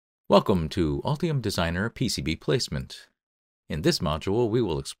Welcome to Altium Designer PCB Placement. In this module, we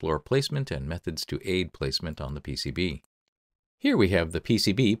will explore placement and methods to aid placement on the PCB. Here we have the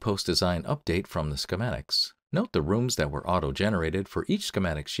PCB post-design update from the schematics. Note the rooms that were auto-generated for each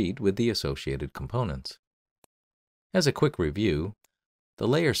schematic sheet with the associated components. As a quick review, the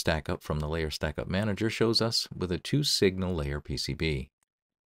layer stackup from the Layer Stackup Manager shows us with a 2-signal layer PCB.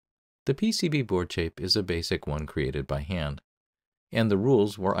 The PCB board shape is a basic one created by hand, and the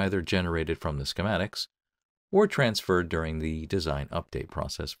rules were either generated from the schematics or transferred during the design update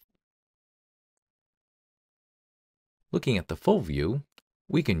process. Looking at the full view,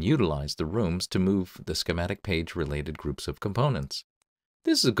 we can utilize the rooms to move the schematic page related groups of components.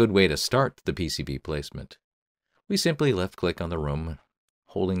 This is a good way to start the PCB placement. We simply left-click on the room.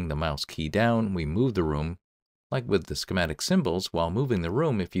 Holding the mouse key down, we move the room. Like with the schematic symbols, while moving the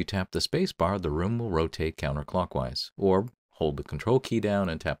room, if you tap the spacebar, the room will rotate counterclockwise, or hold the control key down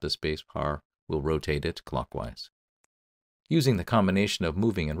and tap the spacebar will rotate it clockwise. Using the combination of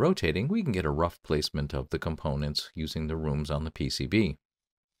moving and rotating, we can get a rough placement of the components using the rooms on the PCB.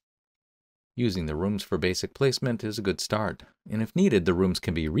 Using the rooms for basic placement is a good start, and if needed, the rooms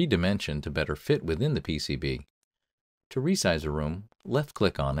can be redimensioned to better fit within the PCB. To resize a room,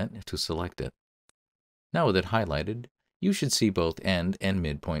 left-click on it to select it. Now with it highlighted, you should see both end and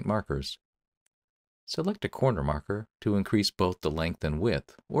midpoint markers. Select a corner marker to increase both the length and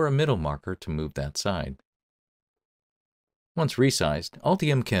width, or a middle marker to move that side. Once resized,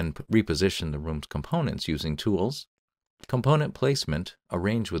 Altium can reposition the room's components using tools, component placement,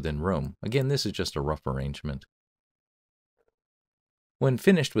 arrange within room. Again, this is just a rough arrangement. When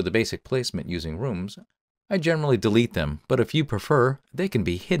finished with the basic placement using rooms, I generally delete them, but if you prefer, they can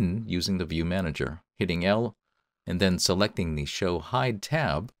be hidden using the View Manager. Hitting L and then selecting the Show Hide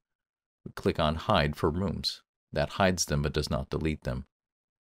tab, click on Hide for rooms. That hides them but does not delete them.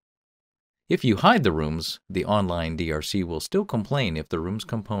 If you hide the rooms, the online DRC will still complain if the room's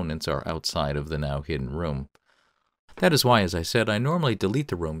components are outside of the now hidden room. That is why, as I said, I normally delete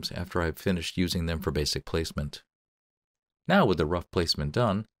the rooms after I've finished using them for basic placement. Now with the rough placement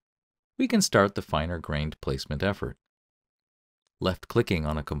done, we can start the finer grained placement effort. Left-clicking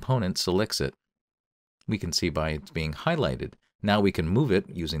on a component selects it. We can see by it being highlighted. Now we can move it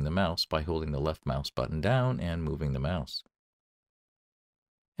using the mouse by holding the left mouse button down and moving the mouse.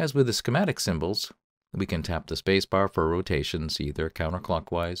 As with the schematic symbols, we can tap the spacebar for rotations either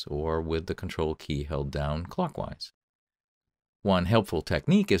counterclockwise or with the control key held down clockwise. One helpful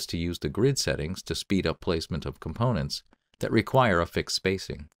technique is to use the grid settings to speed up placement of components that require a fixed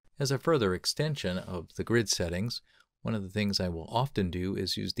spacing. As a further extension of the grid settings, one of the things I will often do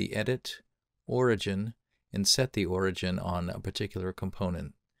is use the Edit, Origin, and set the origin on a particular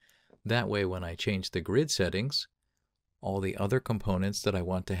component. That way, when I change the grid settings, all the other components that I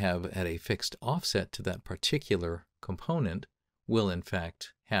want to have at a fixed offset to that particular component will in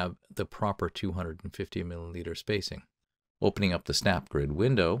fact have the proper 250 milliliter spacing. Opening up the Snap Grid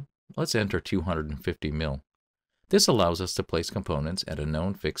window, let's enter 250 mil. This allows us to place components at a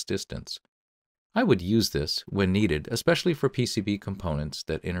known fixed distance. I would use this when needed, especially for PCB components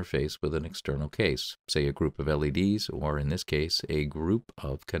that interface with an external case, say a group of LEDs, or in this case, a group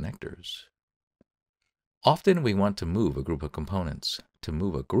of connectors. Often we want to move a group of components. To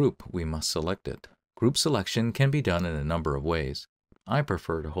move a group, we must select it. Group selection can be done in a number of ways. I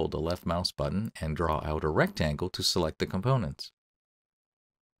prefer to hold the left mouse button and draw out a rectangle to select the components.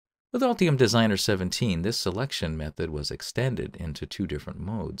 With Altium Designer 17, this selection method was extended into 2 different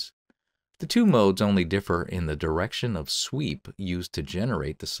modes. The 2 modes only differ in the direction of sweep used to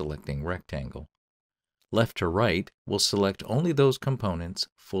generate the selecting rectangle. Left to right will select only those components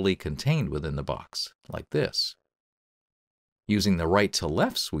fully contained within the box, like this. Using the right to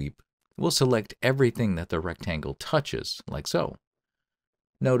left sweep, we'll select everything that the rectangle touches, like so.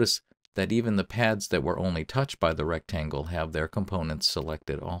 Notice that even the pads that were only touched by the rectangle have their components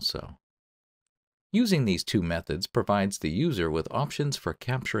selected also. Using these 2 methods provides the user with options for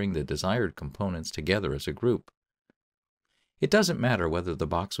capturing the desired components together as a group. It doesn't matter whether the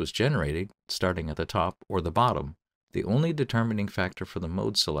box was generated starting at the top or the bottom. The only determining factor for the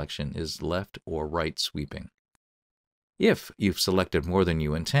mode selection is left or right sweeping. If you've selected more than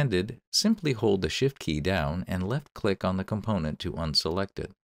you intended, simply hold the Shift key down and left-click on the component to unselect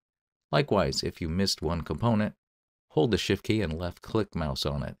it. Likewise, if you missed one component, hold the Shift key and left-click mouse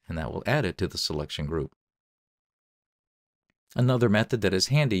on it, and that will add it to the selection group. Another method that is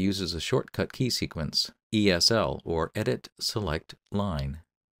handy uses a shortcut key sequence, ESL, or Edit Select Line.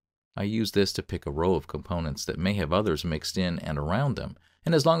 I use this to pick a row of components that may have others mixed in and around them,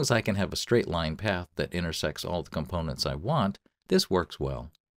 and as long as I can have a straight line path that intersects all the components I want, this works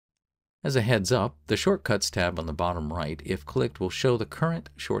well. As a heads up, the Shortcuts tab on the bottom right, if clicked, will show the current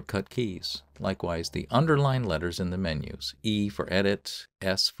shortcut keys. Likewise, the underlined letters in the menus, E for Edit,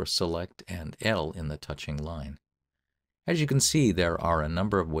 S for Select, and L in the touching line. As you can see, there are a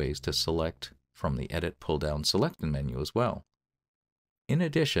number of ways to select from the Edit pull-down Select menu as well. In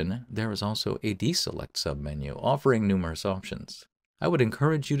addition, there is also a Deselect submenu offering numerous options. I would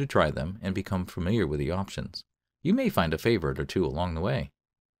encourage you to try them and become familiar with the options. You may find a favorite or two along the way.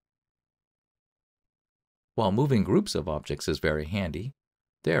 While moving groups of objects is very handy,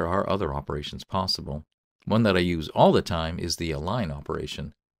 there are other operations possible. One that I use all the time is the Align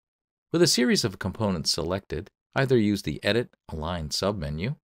operation. With a series of components selected, either use the Edit Align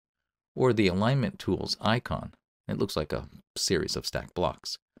submenu or the Alignment Tools icon. It looks like a series of stacked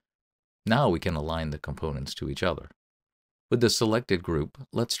blocks. Now we can align the components to each other. With the selected group,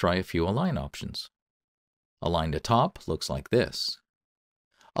 let's try a few Align options. Align to Top looks like this.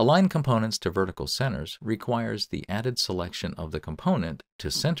 Align components to vertical centers requires the added selection of the component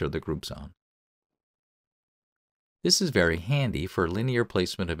to center the groups on. This is very handy for linear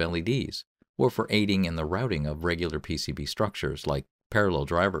placement of LEDs, or for aiding in the routing of regular PCB structures like parallel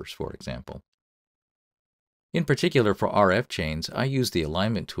drivers, for example. In particular for RF chains, I use the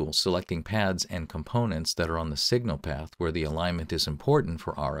alignment tool selecting pads and components that are on the signal path where the alignment is important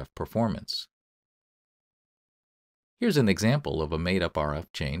for RF performance. Here's an example of a made-up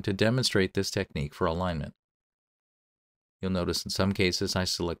RF chain to demonstrate this technique for alignment. You'll notice in some cases I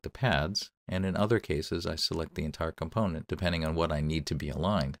select the pads, and in other cases I select the entire component depending on what I need to be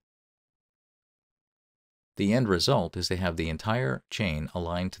aligned. The end result is to have the entire chain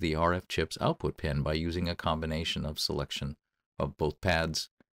aligned to the RF chip's output pin by using a combination of selection of both pads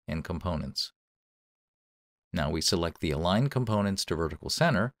and components. Now we select the aligned components to vertical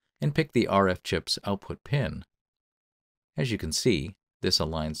center and pick the RF chip's output pin. As you can see, this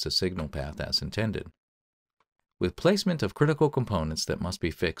aligns the signal path as intended. With placement of critical components that must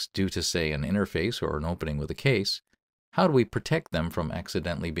be fixed due to, say, an interface or an opening with a case, how do we protect them from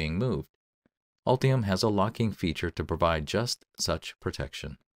accidentally being moved? Altium has a locking feature to provide just such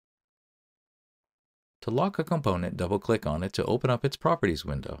protection. To lock a component, double-click on it to open up its Properties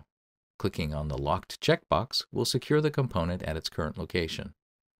window. Clicking on the Locked checkbox will secure the component at its current location.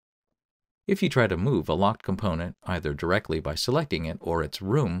 If you try to move a locked component, either directly by selecting it or its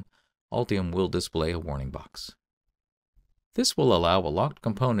room, Altium will display a warning box. This will allow a locked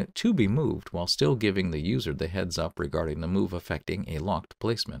component to be moved while still giving the user the heads up regarding the move affecting a locked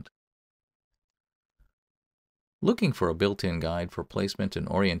placement. Looking for a built-in guide for placement and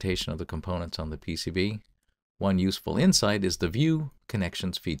orientation of the components on the PCB? One useful insight is the View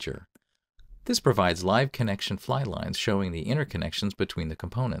Connections feature. This provides live connection fly lines showing the interconnections between the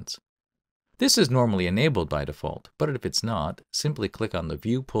components. This is normally enabled by default, but if it's not, simply click on the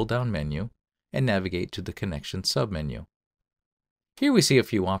View pull-down menu and navigate to the Connection submenu. Here we see a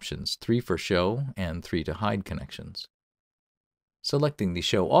few options, 3 for Show and 3 to hide connections. Selecting the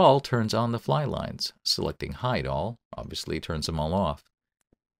Show All turns on the fly lines. Selecting Hide All obviously turns them all off.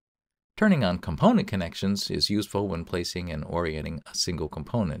 Turning on component connections is useful when placing and orienting a single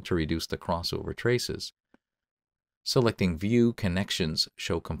component to reduce the crossover traces. Selecting View Connections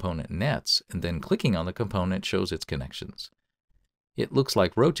Show Component Nets and then clicking on the component shows its connections. It looks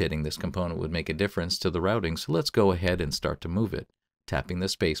like rotating this component would make a difference to the routing, so let's go ahead and start to move it, tapping the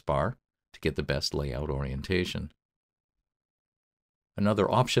spacebar to get the best layout orientation. Another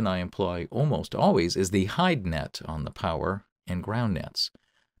option I employ almost always is the Hide Net on the power and ground nets.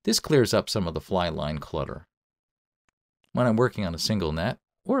 This clears up some of the fly line clutter. When I'm working on a single net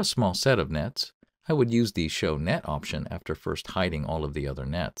or a small set of nets, I would use the Show Net option after first hiding all of the other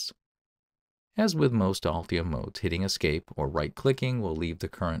nets. As with most Altium modes, hitting Escape or right-clicking will leave the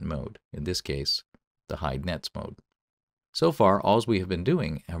current mode, in this case, the Hide Nets mode. So far, all we have been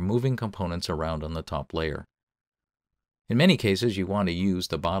doing are moving components around on the top layer. In many cases, you want to use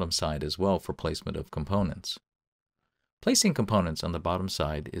the bottom side as well for placement of components. Placing components on the bottom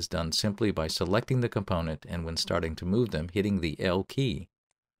side is done simply by selecting the component and when starting to move them, hitting the L key.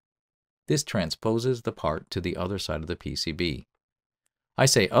 This transposes the part to the other side of the PCB. I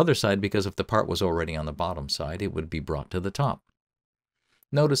say other side because if the part was already on the bottom side, it would be brought to the top.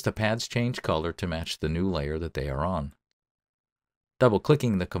 Notice the pads change color to match the new layer that they are on.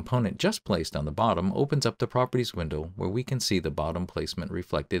 Double-clicking the component just placed on the bottom opens up the Properties window where we can see the bottom placement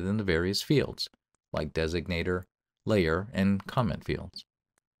reflected in the various fields, like Designator, Layer, and Comment fields.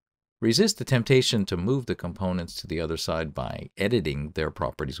 Resist the temptation to move the components to the other side by editing their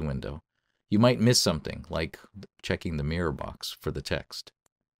Properties window. You might miss something, like checking the mirror box for the text.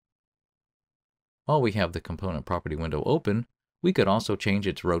 While we have the Component Property window open, We could also change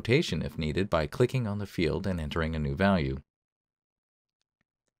its rotation if needed by clicking on the field and entering a new value.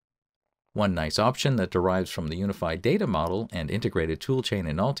 One nice option that derives from the unified data model and integrated toolchain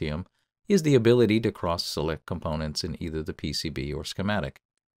in Altium is the ability to cross-select components in either the PCB or schematic.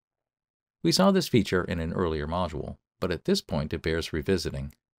 We saw this feature in an earlier module, but at this point it bears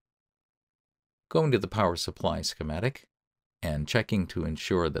revisiting. Going to the power supply schematic and checking to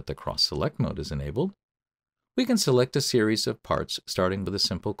ensure that the cross-select mode is enabled, we can select a series of parts starting with a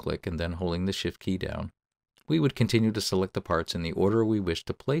simple click and then holding the Shift key down. We would continue to select the parts in the order we wish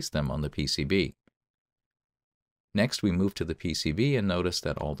to place them on the PCB. Next, we move to the PCB and notice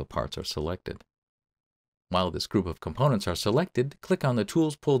that all the parts are selected. While this group of components are selected, click on the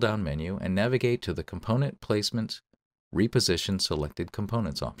Tools pull-down menu and navigate to the Component Placement Reposition Selected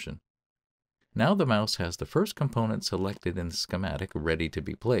Components option. Now the mouse has the first component selected in the schematic ready to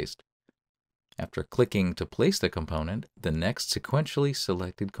be placed. After clicking to place the component, the next sequentially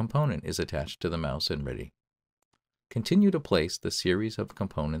selected component is attached to the mouse and ready. Continue to place the series of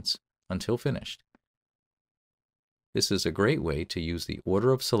components until finished. This is a great way to use the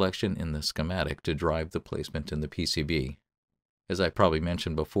order of selection in the schematic to drive the placement in the PCB. As I probably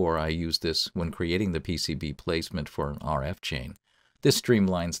mentioned before, I use this when creating the PCB placement for an RF chain. This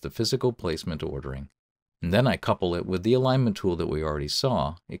streamlines the physical placement ordering. And then I couple it with the alignment tool that we already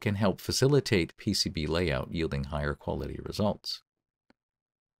saw. It can help facilitate PCB layout, yielding higher quality results.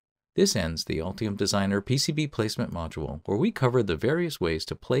 This ends the Altium Designer PCB placement module, where we covered the various ways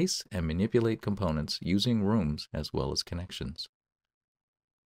to place and manipulate components using rooms as well as connections.